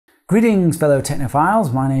Greetings fellow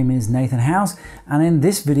technophiles, my name is Nathan House and in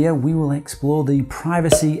this video we will explore the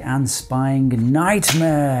privacy and spying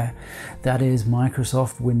nightmare that is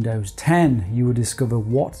Microsoft Windows 10. You will discover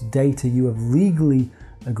what data you have legally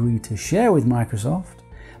agreed to share with Microsoft,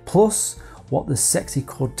 plus what the sexy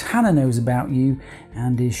Cortana knows about you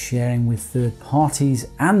and is sharing with third parties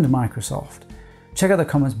and Microsoft. Check out the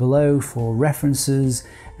comments below for references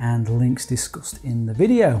and links discussed in the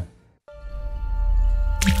video.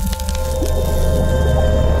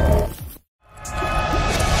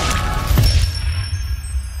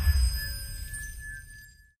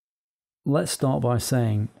 Let's start by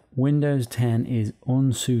saying Windows 10 is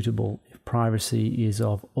unsuitable if privacy is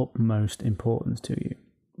of utmost importance to you.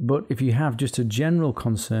 But if you have just a general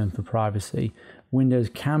concern for privacy, Windows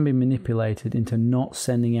can be manipulated into not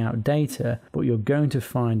sending out data, but you're going to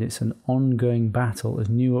find it's an ongoing battle as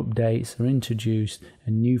new updates are introduced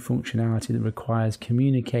and new functionality that requires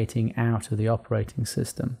communicating out of the operating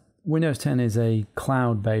system. Windows 10 is a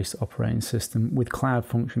cloud-based operating system with cloud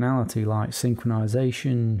functionality like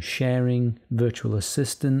synchronization, sharing, virtual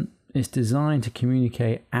assistant. It's designed to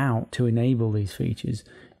communicate out to enable these features.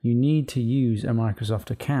 You need to use a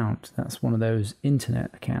Microsoft account. That's one of those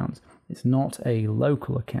internet accounts. It's not a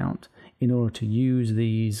local account in order to use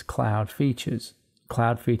these cloud features.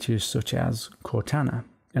 Cloud features such as Cortana.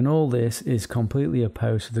 And all this is completely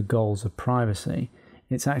opposed to the goals of privacy.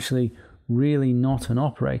 It's actually really not an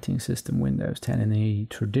operating system, Windows 10, in the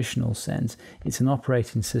traditional sense. It's an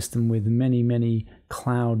operating system with many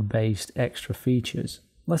cloud-based extra features.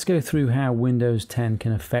 Let's go through how Windows 10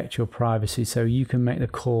 can affect your privacy so you can make the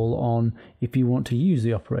call on if you want to use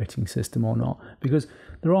the operating system or not. Because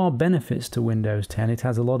there are benefits to Windows 10. It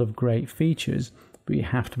has a lot of great features, but you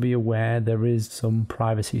have to be aware there is some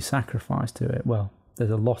privacy sacrifice to it. Well,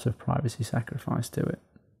 there's a lot of privacy sacrifice to it.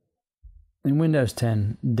 In Windows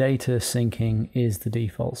 10, data syncing is the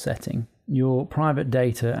default setting. Your private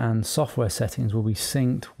data and software settings will be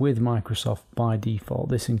synced with Microsoft by default.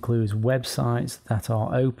 This includes websites that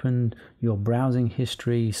are opened, your browsing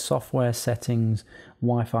history, software settings,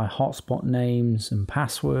 Wi-Fi hotspot names and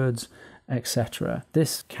passwords, etc.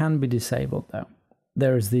 This can be disabled though.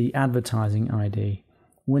 There is the advertising ID.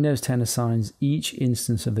 Windows 10 assigns each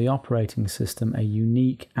instance of the operating system a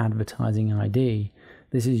unique advertising ID.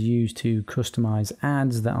 This is used to customize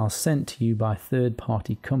ads that are sent to you by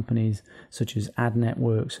third-party companies such as ad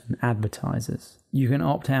networks and advertisers. You can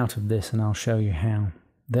opt out of this and I'll show you how.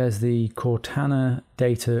 There's the Cortana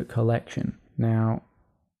data collection. Now,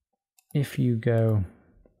 if you go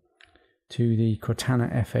to the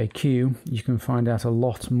Cortana FAQ, you can find out a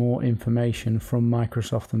lot more information from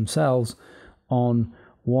Microsoft themselves on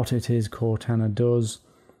what it is Cortana does.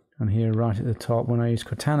 And here right at the top, when I use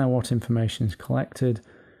Cortana, what information is collected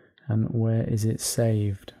and where is it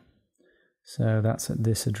saved. So that's at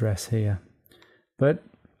this address here. But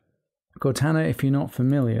Cortana, if you're not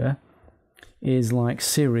familiar, is like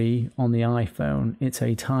Siri on the iPhone. It's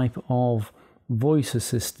a type of voice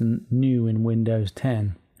assistant new in Windows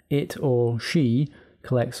 10. It or she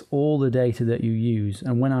collects all the data that you use.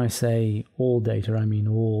 And when I say all data, I mean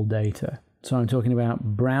all data. So I'm talking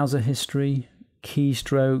about browser history,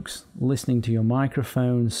 keystrokes, listening to your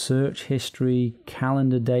microphone, search history,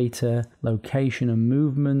 calendar data, location and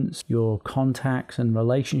movements, your contacts and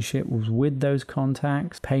relationships with those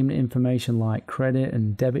contacts, payment information like credit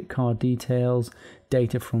and debit card details,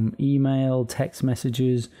 data from email, text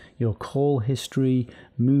messages, your call history,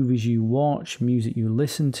 movies you watch, music you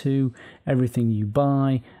listen to, everything you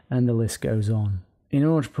buy, and the list goes on. In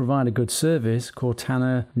order to provide a good service,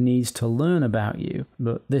 Cortana needs to learn about you,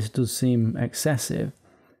 but this does seem excessive,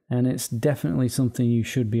 and it's definitely something you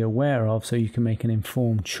should be aware of so you can make an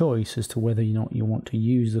informed choice as to whether or not you want to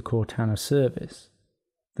use the Cortana service.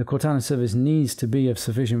 The Cortana service needs to be of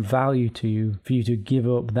sufficient value to you for you to give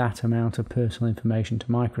up that amount of personal information to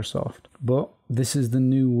Microsoft. But this is the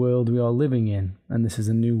new world we are living in, and this is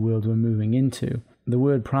the new world we're moving into. The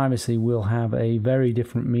word privacy will have a very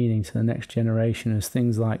different meaning to the next generation as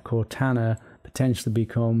things like Cortana potentially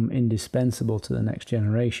become indispensable to the next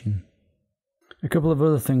generation. A couple of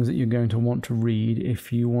other things that you're going to want to read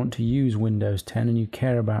if you want to use Windows 10 and you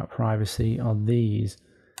care about privacy are these.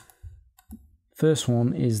 First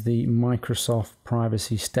one is the Microsoft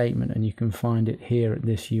Privacy Statement, and you can find it here at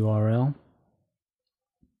this URL.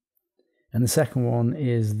 And the second one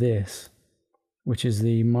is this, which is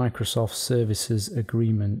the Microsoft Services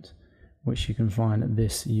Agreement, which you can find at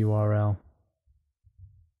this URL.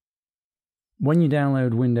 When you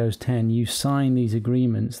download Windows 10, you sign these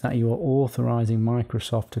agreements that you are authorizing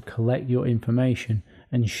Microsoft to collect your information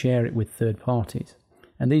and share it with third parties.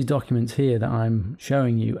 And these documents here that I'm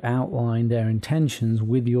showing you outline their intentions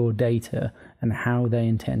with your data and how they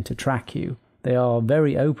intend to track you. They are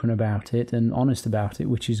very open about it and honest about it,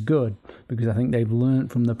 which is good, because I think they've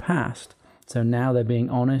learned from the past. So now they're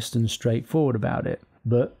being honest and straightforward about it.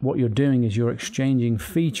 But what you're doing is you're exchanging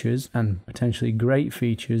features, and potentially great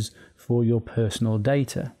features, for your personal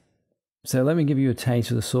data. So let me give you a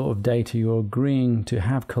taste of the sort of data you're agreeing to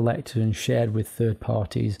have collected and shared with third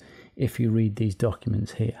parties if you read these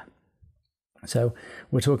documents here. So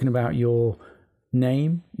we're talking about your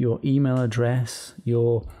name, your email address,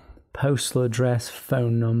 your postal address,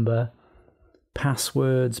 phone number,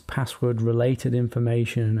 passwords, password-related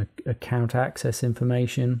information, and account access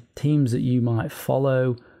information, teams that you might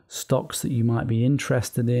follow, stocks that you might be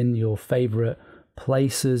interested in, your favorite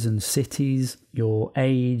places and cities, your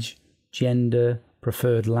age, gender,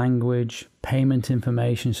 preferred language, payment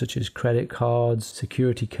information such as credit cards,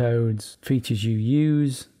 security codes, features you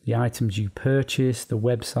use, the items you purchase, the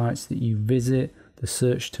websites that you visit, the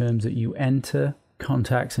search terms that you enter,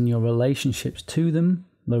 contacts and your relationships to them,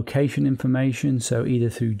 location information, so either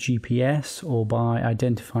through GPS or by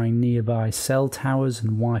identifying nearby cell towers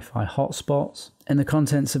and Wi-Fi hotspots, and the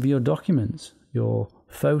contents of your documents, your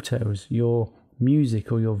photos, your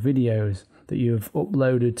music or your videos that you have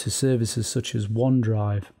uploaded to services such as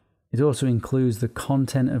OneDrive. It also includes the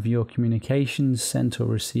content of your communications sent or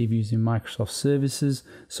received using Microsoft services,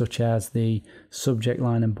 such as the subject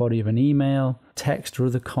line and body of an email, text or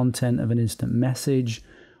other content of an instant message,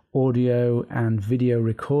 audio and video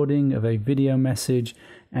recording of a video message,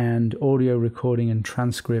 and audio recording and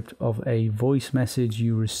transcript of a voice message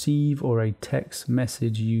you receive or a text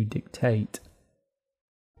message you dictate.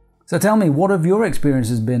 So tell me, what have your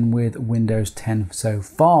experiences been with Windows 10 so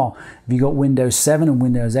far? Have you got Windows 7 and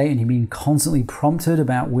Windows 8 and you've been constantly prompted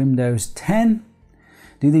about Windows 10?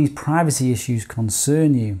 Do these privacy issues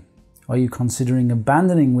concern you? Are you considering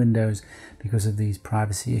abandoning Windows because of these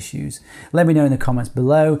privacy issues? Let me know in the comments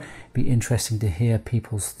below. It'd be interesting to hear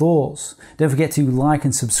people's thoughts. Don't forget to like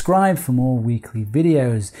and subscribe for more weekly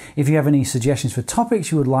videos. If you have any suggestions for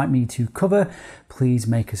topics you would like me to cover, please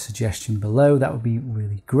make a suggestion below. That would be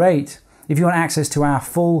really great. If you want access to our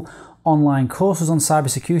full online courses on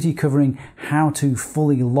cybersecurity covering how to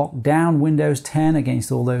fully lock down Windows 10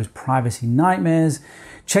 against all those privacy nightmares,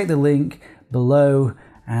 check the link below,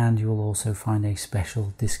 and you'll also find a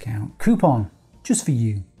special discount coupon just for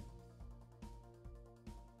you.